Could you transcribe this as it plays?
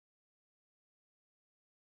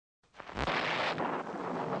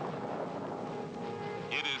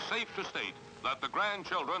safe to state that the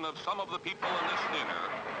grandchildren of some of the people in this dinner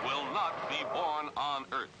will not be born on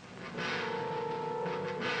Earth.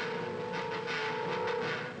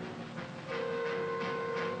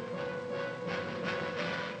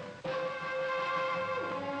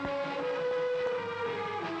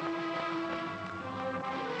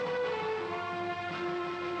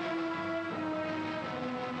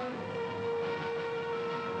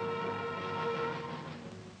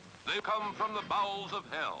 They come from the bowels of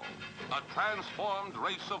hell, a transformed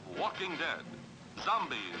race of walking dead,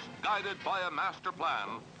 zombies guided by a master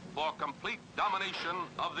plan for complete domination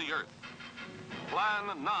of the Earth.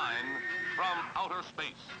 Plan 9 from outer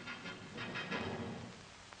space.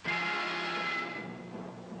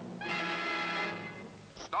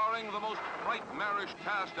 Starring the most nightmarish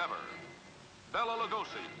cast ever, Bela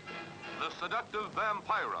Lugosi, the seductive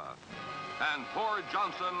Vampira, and Tor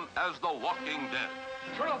Johnson as the Walking Dead.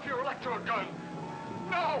 Turn off your electrode gun!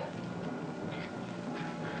 No!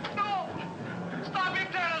 No! Stop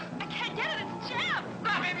it, Dennis! I can't get it, it's jammed!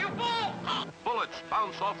 Stop him, you fool! Bullets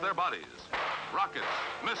bounce off their bodies. Rockets,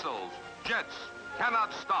 missiles, jets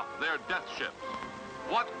cannot stop their death ships.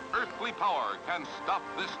 What earthly power can stop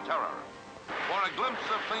this terror? For a glimpse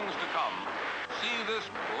of things to come, see this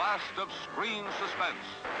blast of screen suspense.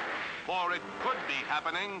 For it could be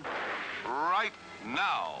happening right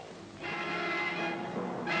now.